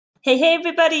Hey,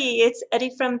 everybody, it's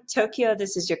Eddie from Tokyo.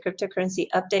 This is your cryptocurrency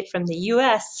update from the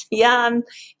US. Yeah, I'm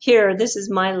here. This is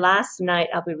my last night.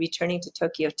 I'll be returning to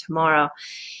Tokyo tomorrow.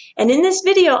 And in this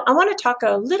video, I want to talk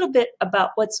a little bit about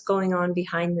what's going on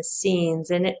behind the scenes.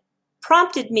 And it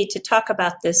prompted me to talk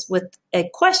about this with a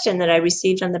question that I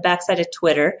received on the backside of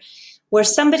Twitter, where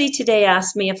somebody today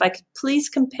asked me if I could please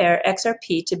compare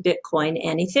XRP to Bitcoin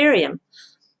and Ethereum.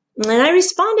 And I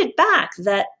responded back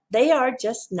that they are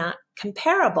just not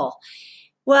comparable.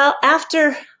 Well,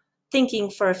 after thinking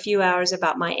for a few hours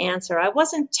about my answer, I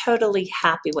wasn't totally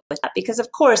happy with that because,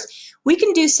 of course, we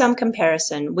can do some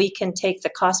comparison. We can take the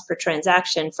cost per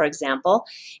transaction, for example.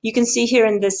 You can see here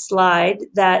in this slide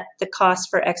that the cost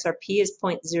for XRP is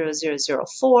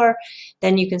 0.0004.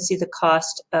 Then you can see the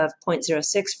cost of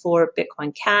 0.06 for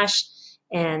Bitcoin Cash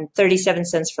and 37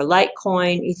 cents for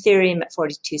Litecoin, Ethereum at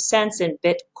 42 cents, and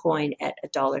Bitcoin at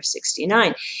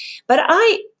 $1.69. But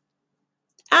I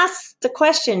asked the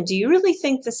question, do you really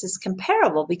think this is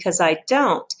comparable? Because I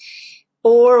don't.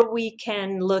 Or we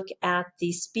can look at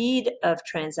the speed of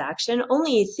transaction.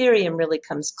 Only Ethereum really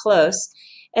comes close.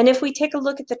 And if we take a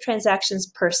look at the transactions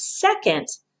per second,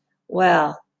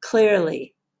 well,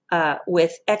 clearly,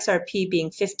 with XRP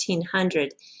being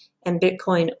 1,500 and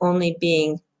Bitcoin only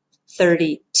being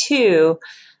 32,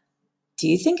 do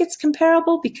you think it's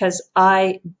comparable? Because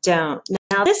I don't.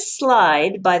 Now, this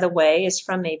slide, by the way, is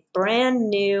from a brand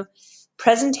new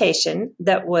presentation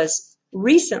that was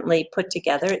recently put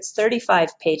together. It's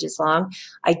 35 pages long.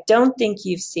 I don't think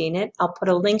you've seen it. I'll put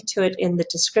a link to it in the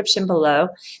description below.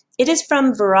 It is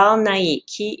from Naik.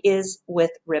 He is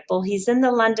with Ripple. He's in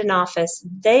the London office.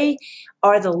 They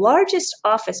are the largest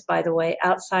office, by the way,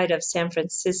 outside of San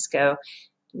Francisco,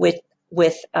 with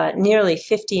nearly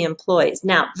 50 employees.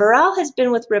 Now, Viral has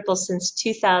been with Ripple since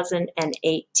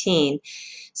 2018,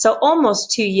 so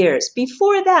almost 2 years.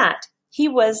 Before that, he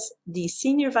was the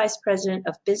Senior Vice President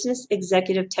of Business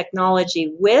Executive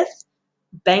Technology with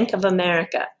Bank of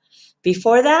America.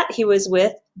 Before that, he was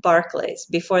with Barclays.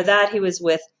 Before that, he was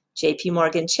with JP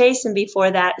Morgan Chase, and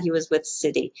before that, he was with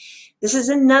Citi. This is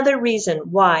another reason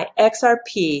why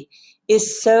XRP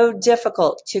is so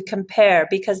difficult to compare,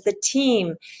 because the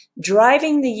team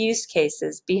driving the use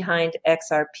cases behind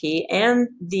XRP and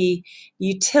the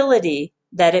utility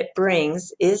that it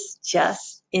brings is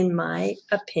just, in my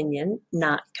opinion,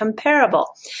 not comparable.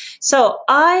 So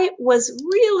I was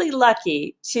really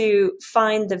lucky to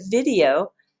find the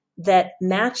video that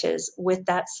matches with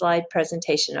that slide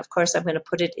presentation. Of course, I'm going to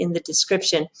put it in the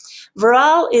description.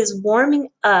 Viral is warming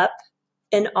up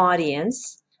an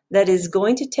audience that is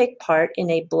going to take part in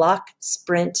a block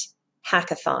sprint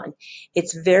hackathon.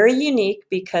 It's very unique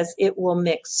because it will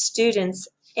mix students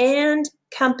and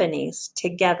companies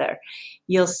together.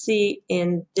 You'll see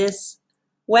in this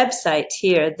website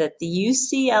here that the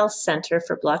UCL Centre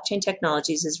for Blockchain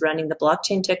Technologies is running the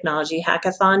Blockchain Technology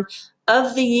Hackathon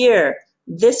of the Year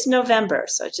this November,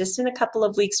 so just in a couple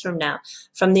of weeks from now,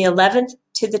 from the 11th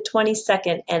to the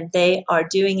 22nd, and they are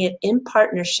doing it in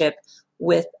partnership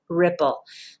with Ripple.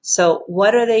 So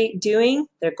what are they doing?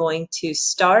 They're going to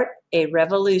start a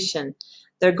revolution.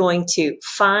 They're going to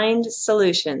find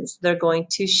solutions. They're going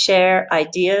to share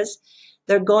ideas.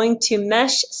 They're going to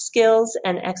mesh skills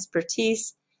and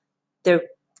expertise. They're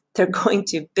going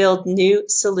to build new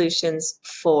solutions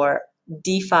for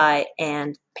DeFi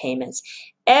and payments.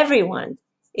 Everyone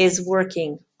is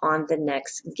working on the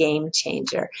next game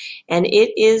changer. And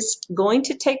it is going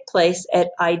to take place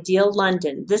at Ideal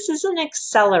London. This is an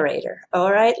accelerator,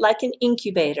 all right, like an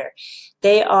incubator.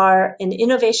 They are an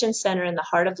innovation center in the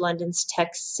heart of London's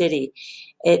tech city.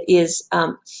 It is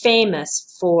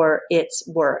famous for its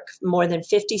work. More than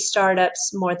 50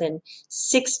 startups, more than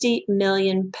 60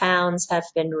 million pounds have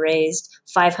been raised,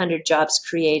 500 jobs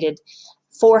created,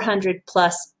 400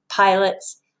 plus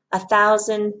pilots,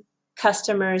 1,000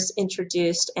 customers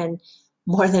introduced, and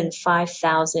more than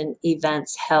 5,000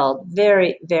 events held.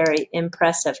 Very, very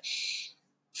impressive.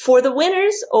 For the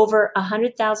winners, over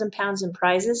 100,000 pounds in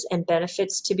prizes and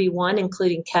benefits to be won,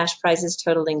 including cash prizes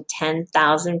totaling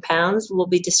 10,000 pounds, will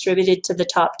be distributed to the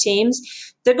top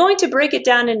teams. They're going to break it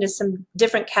down into some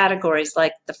different categories,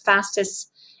 like the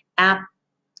fastest app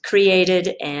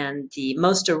created and the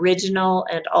most original,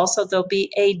 and also there'll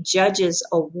be a judges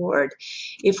award.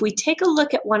 If we take a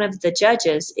look at one of the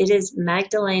judges, it is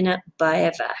Magdalena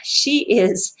Baeva. She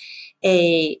is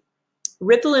a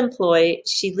Ripple employee.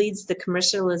 She leads the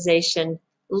commercialization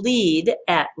lead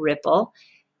at Ripple.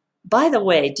 By the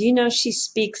way, do you know she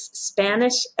speaks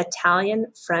Spanish, Italian,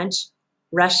 French,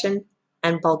 Russian,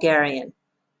 and Bulgarian?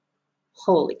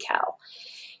 Holy cow.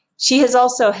 She has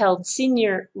also held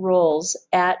senior roles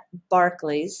at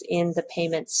Barclays in the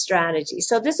payment strategy.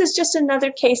 So this is just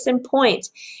another case in point.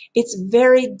 It's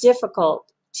very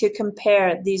difficult to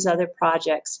compare these other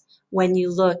projects when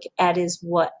you look at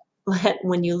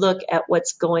when you look at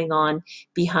what's going on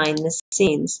behind the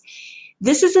scenes.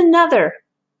 This is another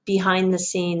behind the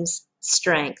scenes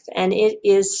strength, and it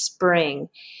is Spring.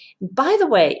 By the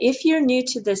way, if you're new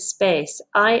to this space,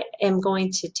 I am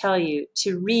going to tell you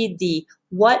to read the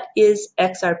What is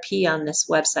XRP on this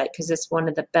website, because it's one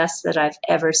of the best that I've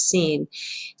ever seen.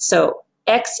 So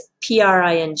xpring.io,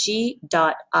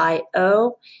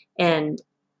 and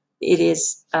it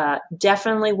is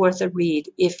definitely worth a read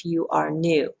if you are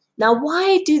new. Now,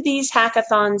 why do these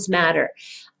hackathons matter?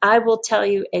 I will tell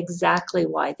you exactly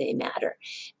why they matter.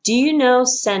 Do you know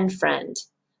SendFriend?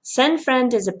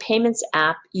 SendFriend is a payments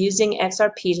app using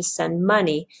XRP to send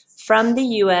money from the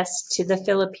US to the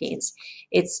Philippines.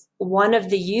 It's one of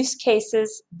the use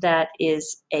cases that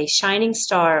is a shining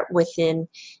star within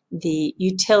the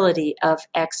utility of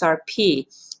XRP.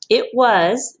 It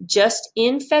was just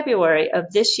in February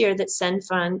of this year that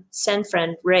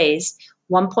SendFriend raised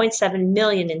 $1.7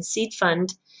 million in seed funding,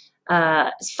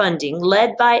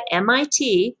 led by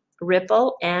MIT,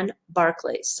 Ripple, and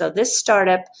Barclays. So this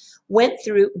startup went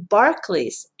through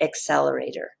Barclays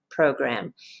Accelerator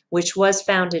program, which was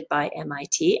founded by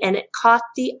MIT, and it caught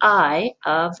the eye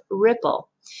of Ripple.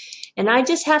 And I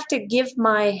just have to give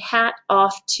my hat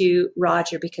off to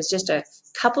Roger, because just a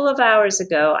couple of hours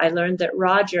ago, I learned that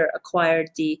Roger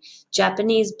acquired the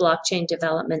Japanese blockchain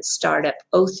development startup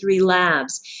O3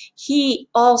 Labs. He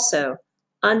also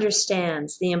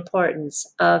understands the importance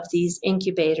of these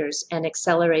incubators and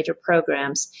accelerator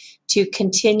programs to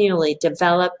continually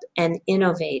develop and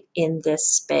innovate in this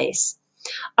space.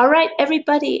 All right,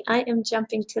 everybody, I am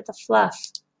jumping to the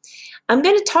fluff. I'm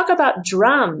going to talk about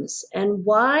drums. And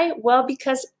why? Well,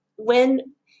 because when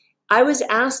I was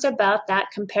asked about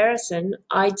that comparison,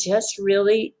 I just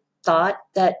really thought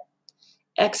that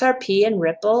XRP and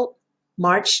Ripple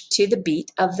marched to the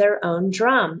beat of their own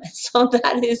drum. So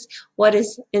that is what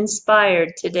has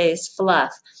inspired today's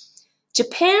fluff.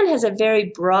 Japan has a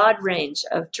very broad range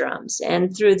of drums,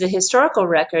 and through the historical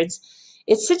records,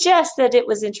 it suggests that it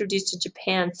was introduced to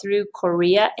Japan through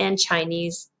Korea and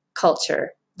Chinese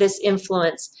culture. This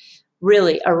influence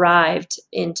really arrived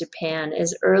in Japan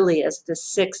as early as the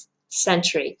 6th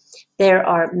century. There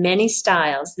are many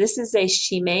styles. This is a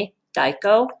shime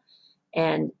daiko,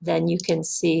 and then you can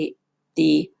see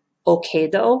the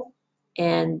okedo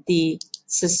and the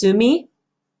suzumi.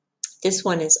 This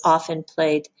one is often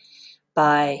played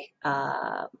by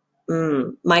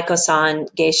Maiko-san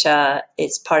geisha.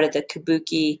 It's part of the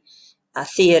kabuki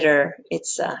theater.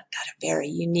 It's got a very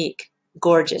unique,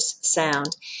 gorgeous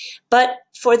sound. But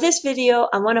for this video,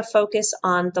 I want to focus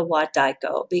on the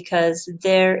wadaiko, because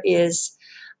there is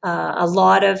a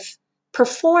lot of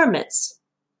performance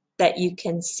that you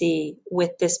can see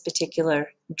with this particular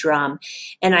drum.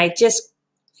 And I just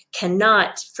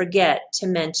cannot forget to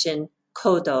mention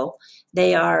Kodo.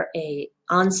 They are an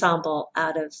ensemble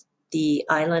out of the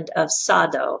island of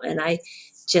Sado, and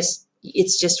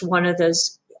it's just one of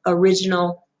those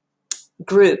original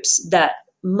groups that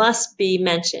must be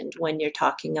mentioned when you're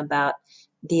talking about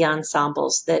the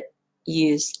ensembles that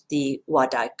use the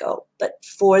wadaiko. But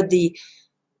for the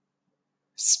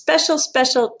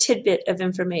special tidbit of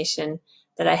information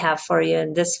that I have for you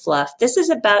in this fluff, this is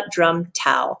about Drum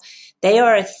Tao. They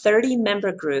are a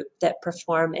 30-member group that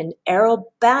perform an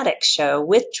aerobatic show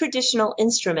with traditional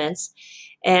instruments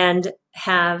and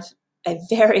have a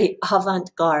very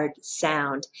avant-garde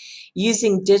sound.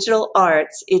 Using digital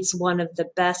arts, it's one of the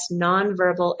best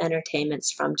nonverbal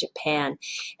entertainments from Japan.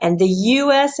 And the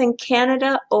US and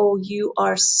Canada, oh, you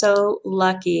are so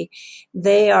lucky.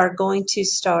 They are going to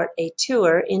start a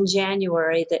tour in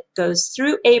January that goes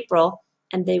through April,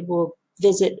 and they will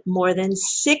visit more than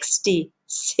 60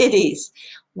 cities.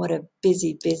 What a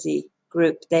busy, busy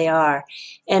group they are.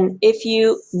 And if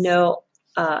you know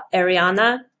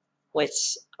Ariana,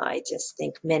 which I just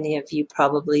think many of you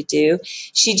probably do,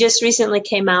 she just recently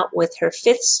came out with her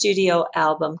 5th studio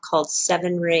album called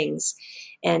 7 Rings.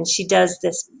 And she does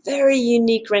this very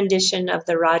unique rendition of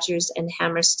the Rodgers and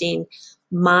Hammerstein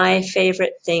My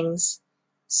Favorite Things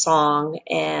song,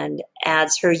 and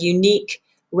adds her unique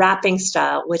rapping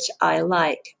style, which I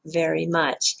like very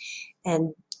much.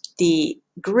 And the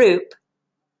group,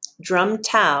 Drum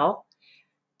Tao,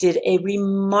 did a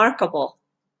remarkable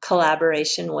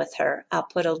collaboration with her. I'll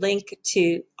put a link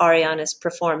to Ariana's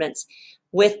performance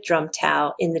with Drum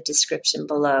Tao in the description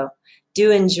below. Do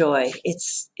enjoy.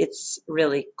 It's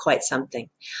really quite something.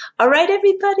 All right,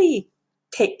 everybody.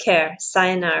 Take care.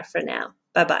 Sayonara for now.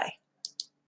 Bye-bye.